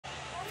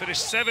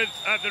Finished 7th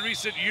at the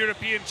recent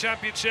European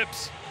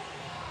Championships.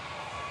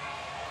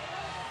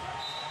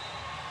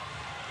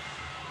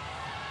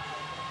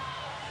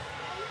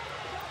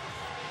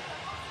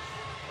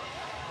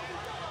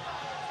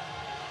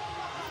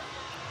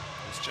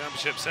 This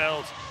championship's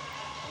held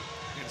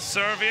in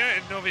Serbia,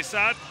 in Novi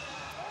Sad.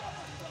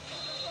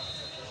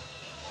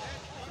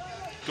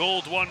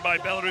 Gold won by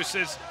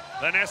Belarus's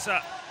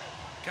Vanessa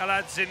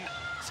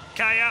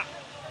Kaladzinskaya.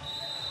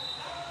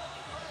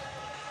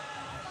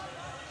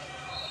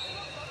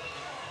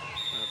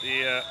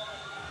 The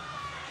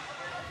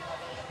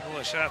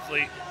Polish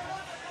athlete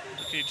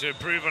looking to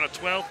improve on a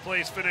 12th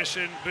place finish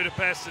in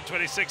Budapest in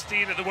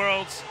 2016 at the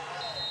Worlds.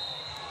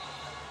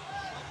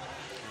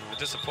 And the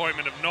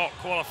disappointment of not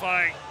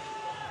qualifying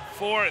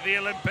for the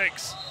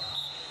Olympics.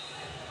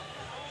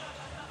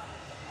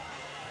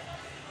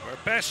 Our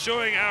best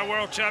showing at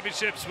World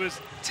Championships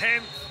was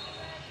 10th.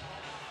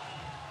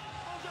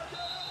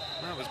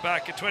 That was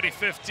back in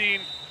 2015.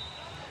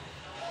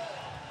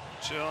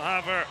 She'll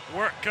have her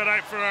work cut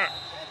out for her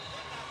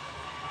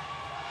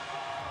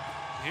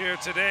here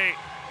today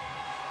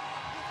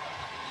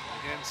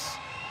against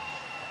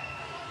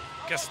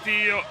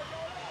Castillo,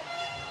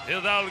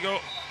 Hidalgo.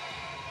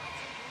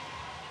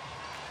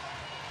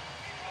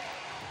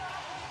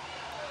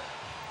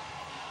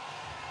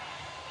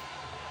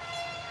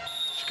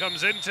 She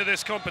comes into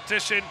this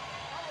competition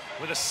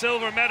with a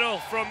silver medal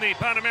from the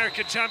Pan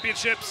American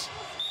Championships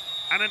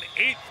and an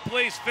 8th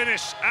place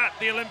finish at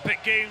the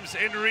Olympic Games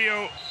in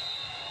Rio.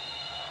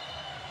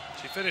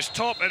 She finished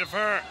top out of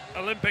her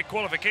Olympic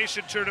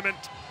qualification tournament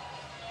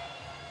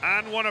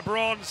and won a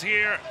bronze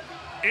here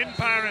in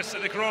Paris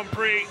at the Grand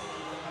Prix.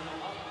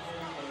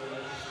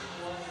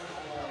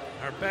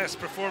 Her best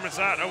performance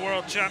at a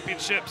World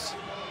Championships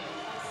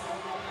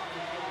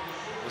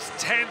was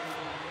 10th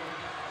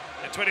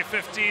in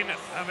 2015,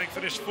 having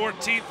finished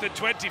 14th in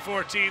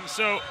 2014.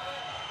 So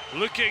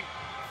looking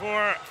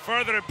for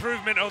further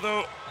improvement,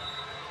 although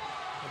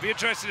it'll be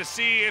interesting to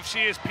see if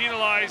she is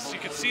penalized. You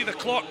can see the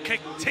clock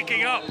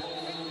ticking up.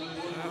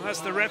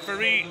 That's the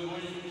referee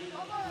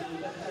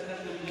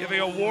giving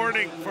a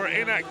warning for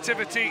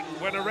inactivity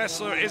when a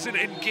wrestler isn't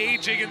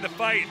engaging in the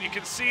fight. And you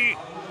can see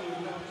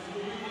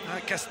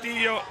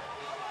Castillo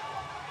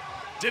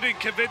didn't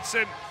convince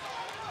him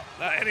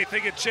that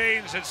anything had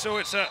changed, and so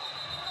it's a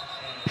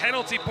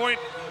penalty point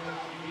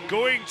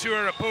going to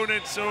her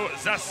opponent. So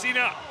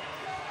ZASINA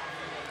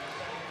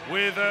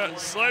with a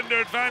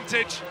slender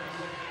advantage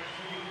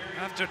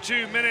after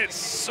 2 minutes.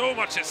 So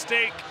much at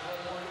stake,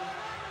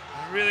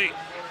 really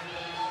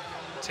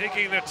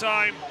taking their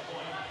time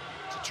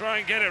to try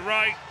and get it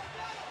right.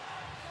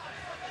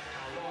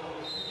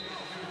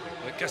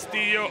 But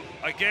Castillo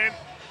again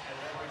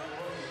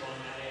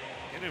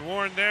getting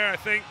warned there, I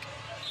think.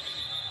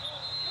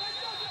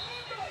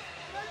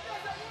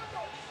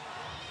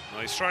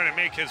 Well, he's trying to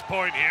make his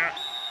point here.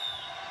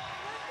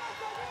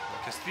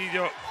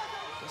 Castillo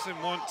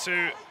doesn't want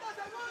to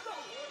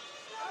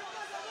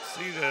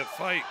see the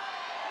fight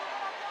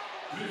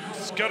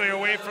scuttling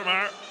away from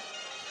her.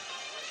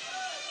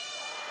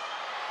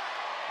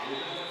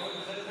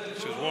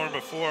 She was warned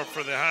before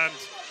for the hand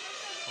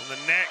on the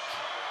neck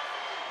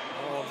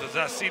of the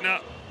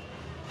ZASINA.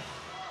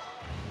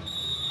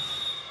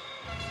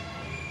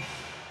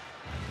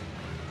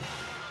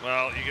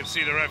 Well, you can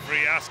see the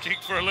referee asking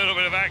for a little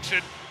bit of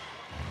action.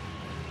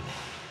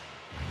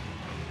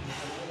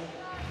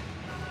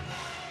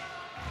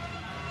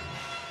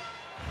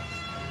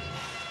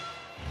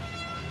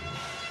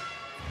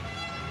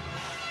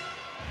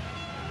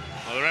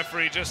 Well, the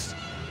referee just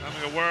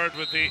having a word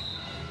with the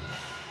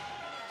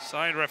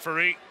side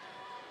referee.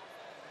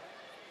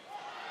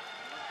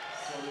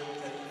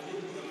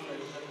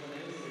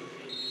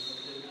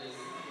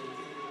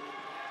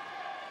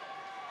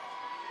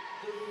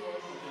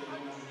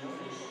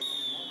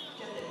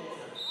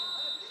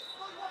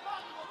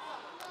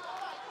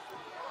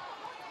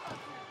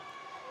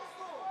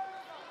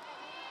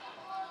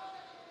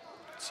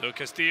 So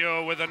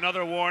Castillo with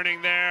another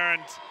warning there,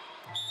 and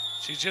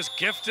she's just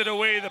gifted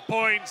away the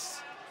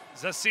points.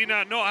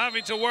 ZASINA not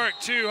having to work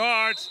too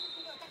hard,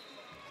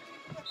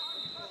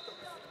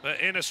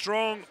 but in a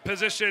strong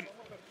position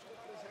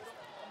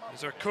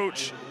is her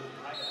coach,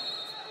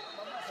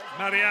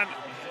 Marian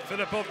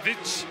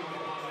Filipovic.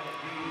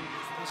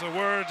 There's a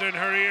word in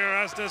her ear,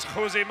 as does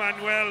Jose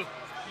Manuel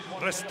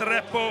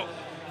Restrepo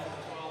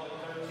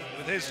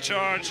with his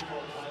charge.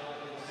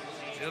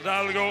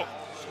 Hidalgo.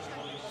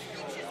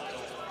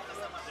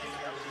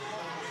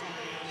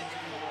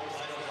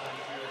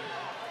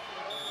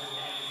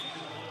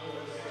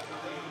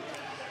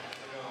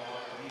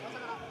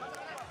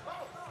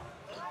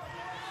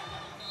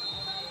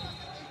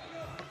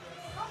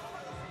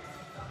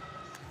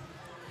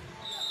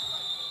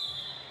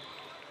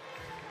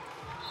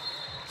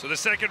 So the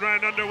second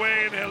round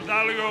underway, and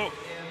Hidalgo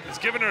has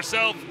given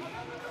herself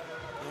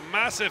a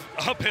massive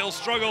uphill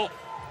struggle.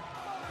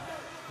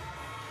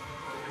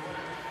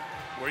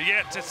 We're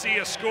yet to see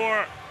a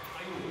score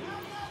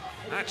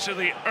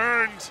actually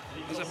earned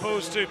as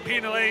opposed to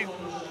being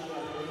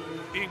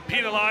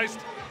penalized.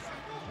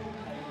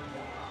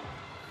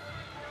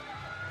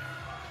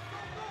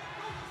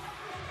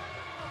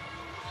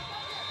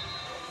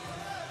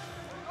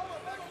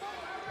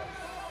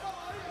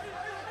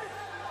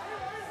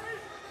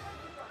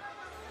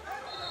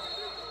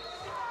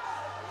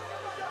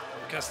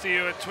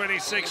 Castillo at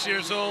 26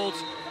 years old.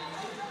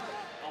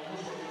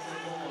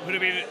 Would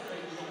have been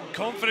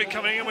confident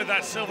coming in with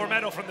that silver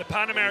medal from the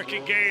Pan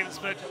American Games,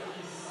 but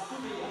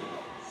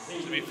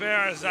to be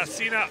fair,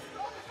 ZASINA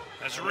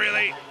has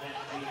really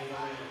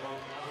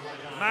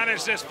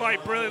managed this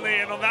fight brilliantly,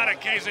 and on that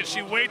occasion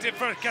she waited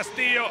for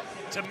Castillo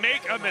to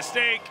make a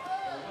mistake,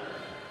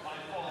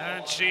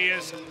 and she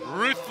is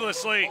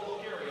ruthlessly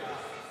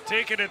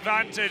taking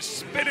advantage,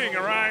 spinning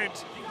around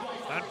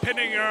and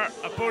pinning her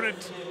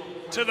opponent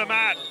to the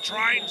mat,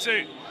 trying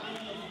to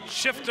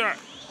shift her.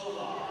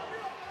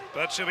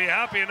 But she'll be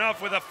happy enough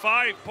with a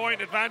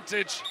 5-point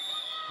advantage,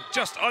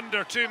 just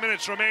under 2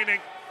 minutes remaining.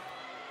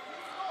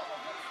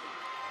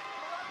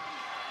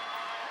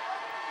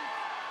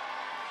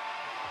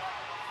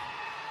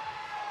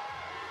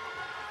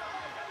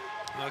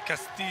 Well,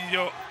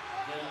 Castillo,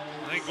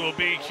 I think, will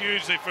be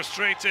hugely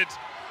frustrated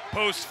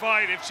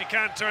post-fight if she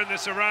can't turn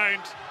this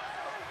around.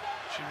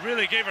 She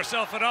really gave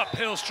herself an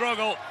uphill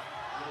struggle,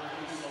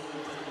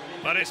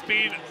 but it's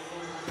been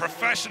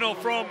professional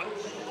from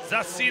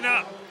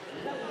ZASINA.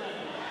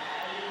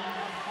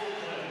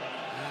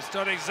 Has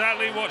done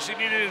exactly what she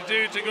needed to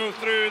do to go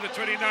through. The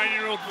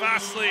 29-year-old,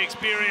 vastly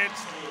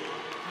experienced,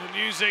 and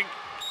using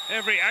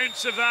every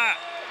ounce of that.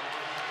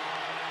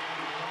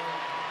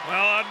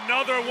 Well,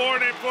 another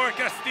warning for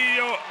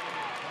Castillo.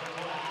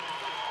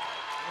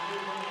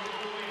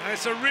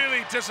 It's a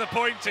really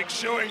disappointing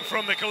showing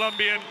from the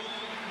Colombian.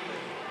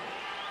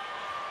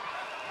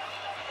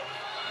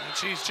 And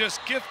she's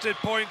just gifted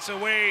points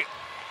away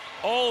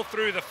all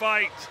through the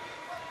fight.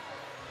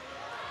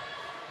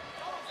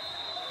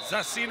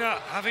 ZASINA,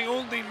 having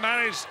only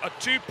managed a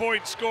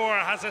 2-point score,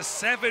 has a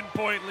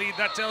 7-point lead.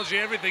 That tells you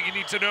everything you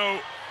need to know.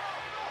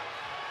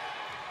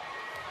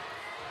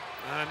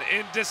 And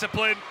in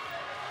discipline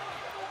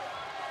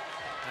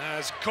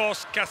has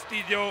cost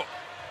Castillo.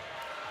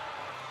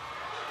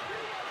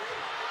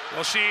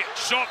 Well, she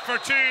shot for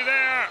 2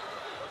 there,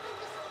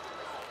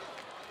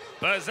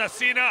 but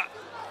ZASINA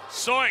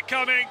saw it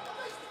coming.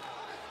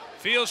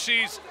 Feels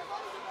she's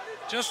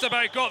just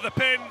about got the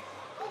pin.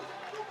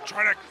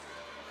 Trying to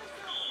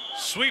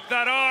sweep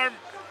that arm.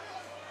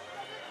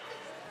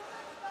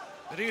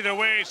 But either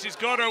way, she's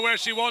got her where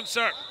she wants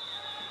her.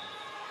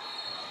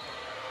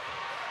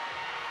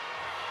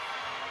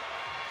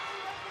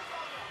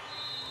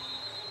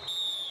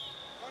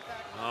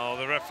 Oh,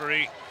 the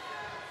referee,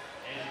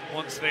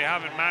 once they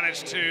haven't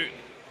managed to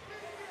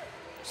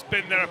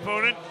spin their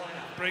opponent,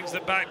 brings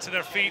them back to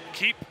their feet,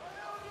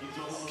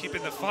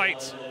 keeping the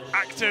fight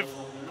active.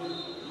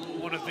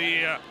 One of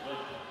the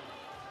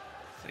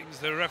things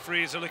the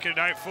referees are looking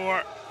out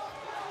for.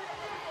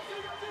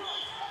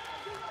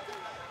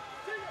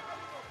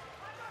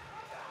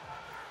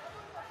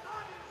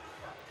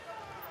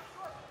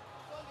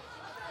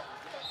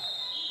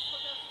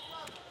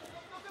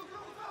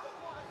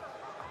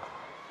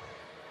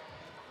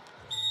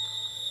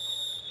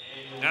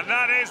 And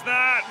that is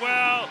that.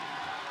 Well,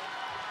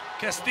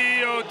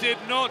 Castillo did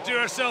not do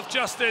herself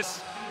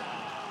justice.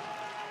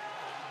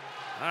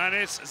 And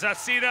it's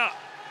ZASINA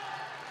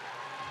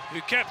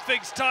who kept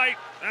things tight,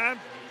 and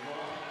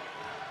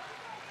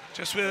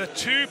just with a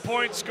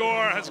 2-point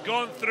score has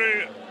gone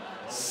through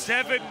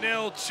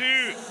 7-0,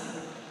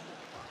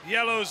 2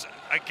 yellows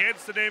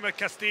against the name of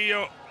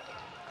Castillo,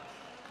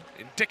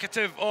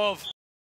 indicative of